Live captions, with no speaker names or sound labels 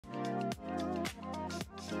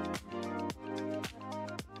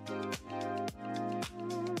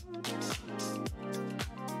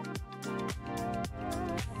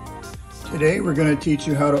Today we're going to teach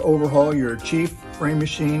you how to overhaul your Chief frame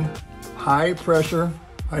machine high pressure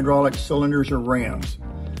hydraulic cylinders or rams.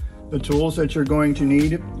 The tools that you're going to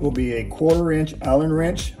need will be a 1/4 inch Allen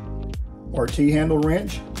wrench or T-handle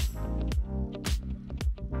wrench,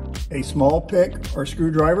 a small pick or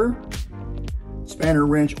screwdriver, spanner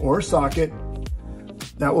wrench or socket.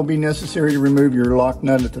 That will be necessary to remove your lock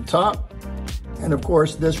nut at the top. And of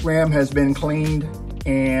course, this ram has been cleaned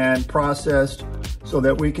and processed so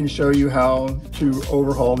that we can show you how to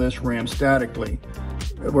overhaul this ram statically,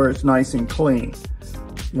 where it's nice and clean.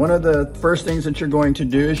 One of the first things that you're going to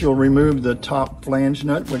do is you'll remove the top flange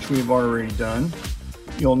nut, which we've already done.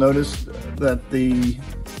 You'll notice that the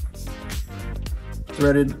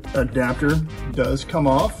threaded adapter does come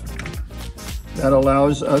off. That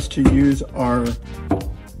allows us to use our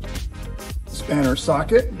spanner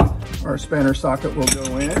socket. Our spanner socket will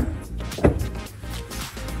go in.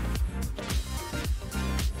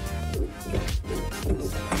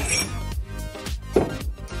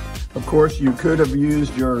 Of course, you could have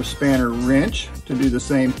used your spanner wrench to do the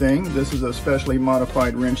same thing. This is a specially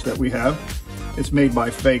modified wrench that we have. It's made by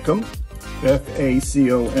Facom,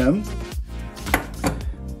 F-A-C-O-M.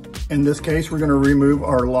 In this case, we're going to remove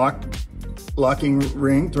our locking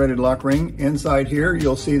ring, threaded lock ring. Inside here,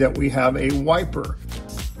 you'll see that we have a wiper.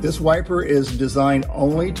 This wiper is designed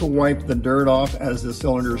only to wipe the dirt off as the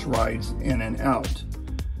cylinders rise in and out.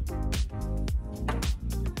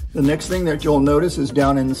 The next thing that you'll notice is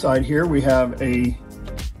down inside here we have an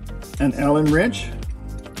Allen wrench.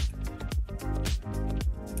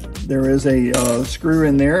 There is a screw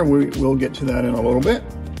in there, and we'll get to that in a little bit.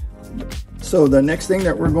 So the next thing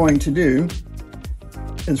that we're going to do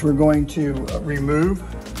is we're going to remove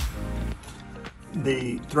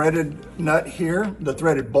the threaded nut here, the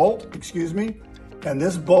threaded bolt, excuse me. And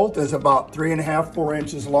this bolt is about 3.5, 4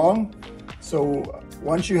 inches long. So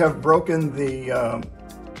once you have broken the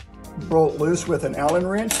bolt loose with an Allen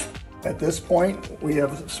wrench, at this point we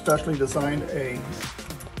have specially designed a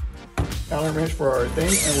Allen wrench for our thing,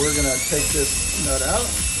 and we're going to take this nut out.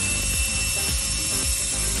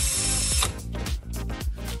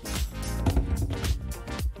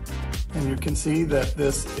 And you can see that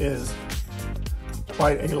this is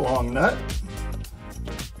quite a long nut.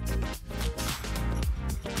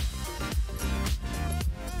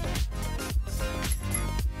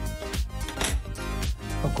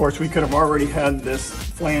 Of course, we could have already had this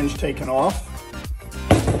flange taken off.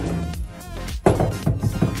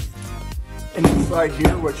 And inside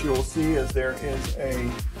here, what you'll see is there is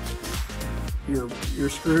your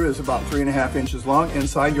screw is about 3.5 inches long.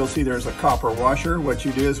 Inside, you'll see there's a copper washer. What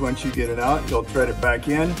you do is once you get it out, you'll thread it back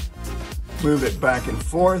in, move it back and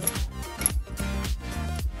forth,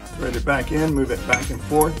 thread it back in, move it back and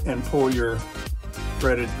forth, and pull your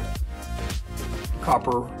threaded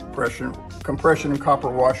copper compression and copper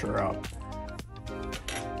washer out.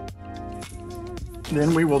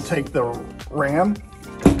 Then we will take the ram,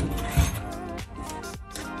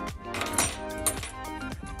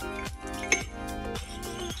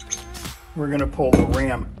 we're going to pull the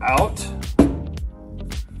ram out,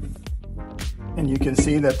 and you can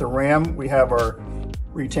see that the ram, we have our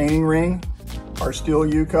retaining ring, our steel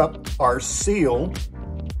U-cup, our seal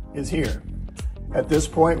is here. At this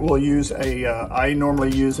point, we'll use I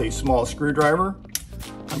normally use a small screwdriver.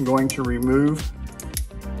 I'm going to remove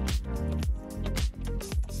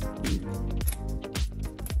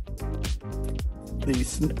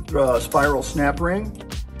the spiral snap ring.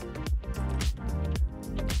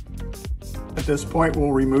 At this point,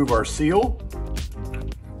 we'll remove our seal.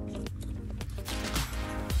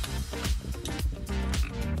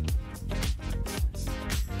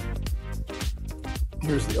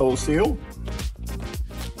 Here's the old seal.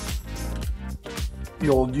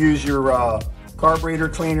 You'll use your carburetor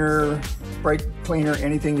cleaner, brake cleaner,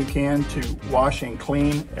 anything you can to wash and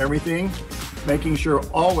clean everything, making sure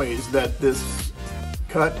always that this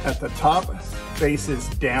cut at the top faces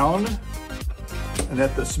down and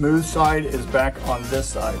that the smooth side is back on this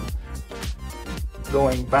side.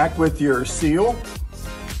 Going back with your seal,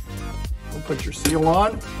 you'll put your seal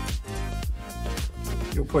on,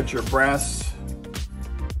 you'll put your brass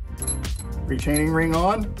retaining ring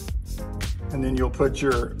on, and then you'll put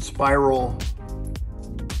your spiral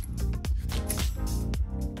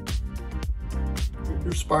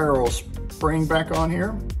spring back on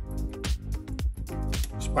here.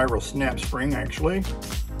 Spiral snap spring, actually.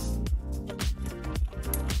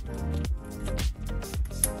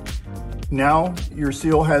 Now your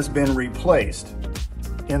seal has been replaced.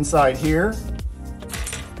 Inside here,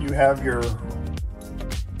 you have your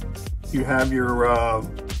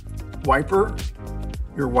wiper.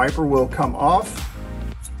 Your wiper will come off,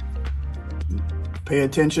 Pay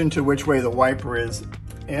attention to which way the wiper is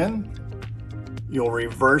in. You'll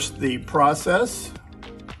reverse the process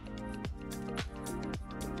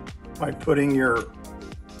by putting your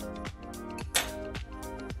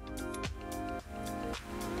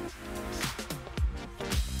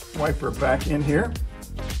wiper back in here.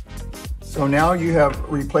 So now you have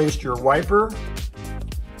replaced your wiper,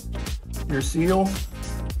 your seal,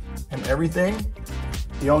 and everything.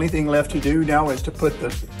 The only thing left to do now is to put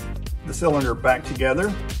the cylinder back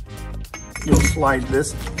together. You'll slide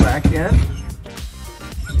this back in.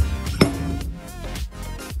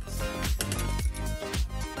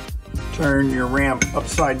 Turn your ram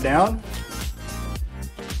upside down.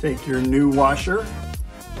 Take your new washer.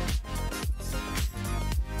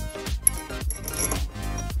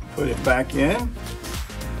 Put it back in.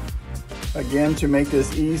 Again, to make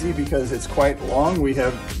this easy, because it's quite long, we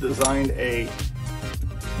have designed a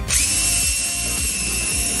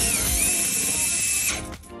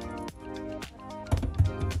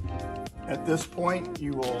At this point,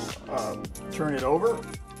 you will turn it over.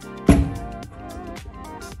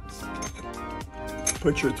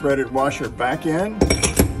 Put your threaded washer back in.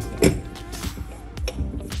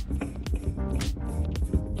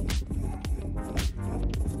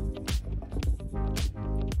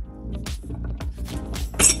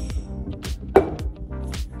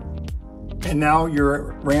 And now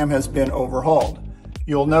your ram has been overhauled.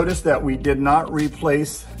 You'll notice that we did not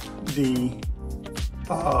replace the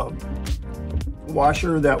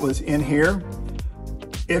washer that was in here.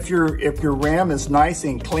 If your ram is nice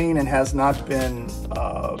and clean and has not been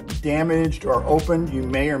damaged or opened, you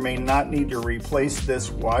may or may not need to replace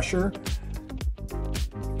this washer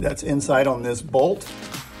that's inside on this bolt.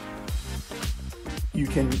 You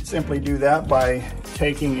can simply do that by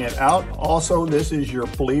taking it out. Also, this is your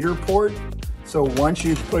bleeder port. So once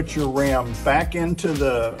you put your ram back into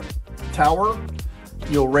the tower,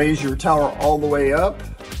 you'll raise your tower all the way up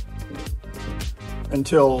and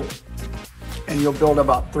you'll build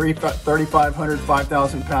about 3,500,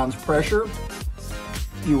 5,000 pounds pressure.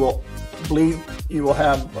 You will bleed, you will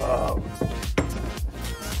have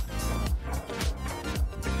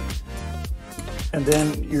and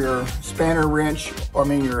then your spanner wrench,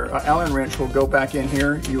 your Allen wrench will go back in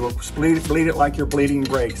here. You will bleed it like you're bleeding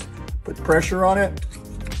brakes. Put pressure on it,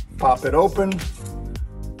 pop it open.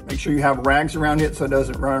 Make sure you have rags around it so it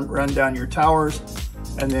doesn't run down your towers,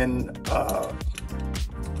 and then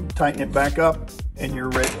tighten it back up, and you're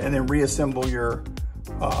ready, and then reassemble your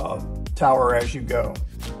tower as you go.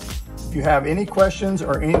 If you have any questions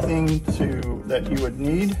or anything that you would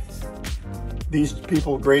need, these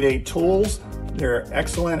people, Grade A Tools, they're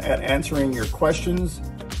excellent at answering your questions.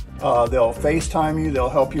 They'll FaceTime you, they'll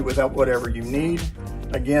help you with whatever you need.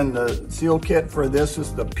 Again, the seal kit for this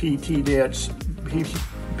is the PT-CHK,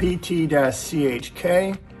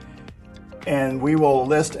 and we will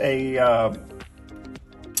list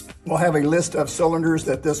we'll have a list of cylinders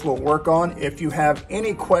that this will work on. If you have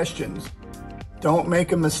any questions, don't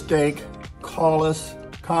make a mistake, call us,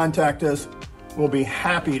 contact us. We'll be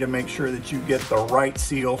happy to make sure that you get the right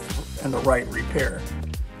seal and the right repair.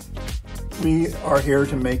 We are here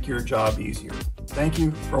to make your job easier. Thank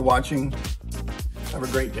you for watching. Have a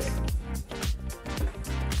great day.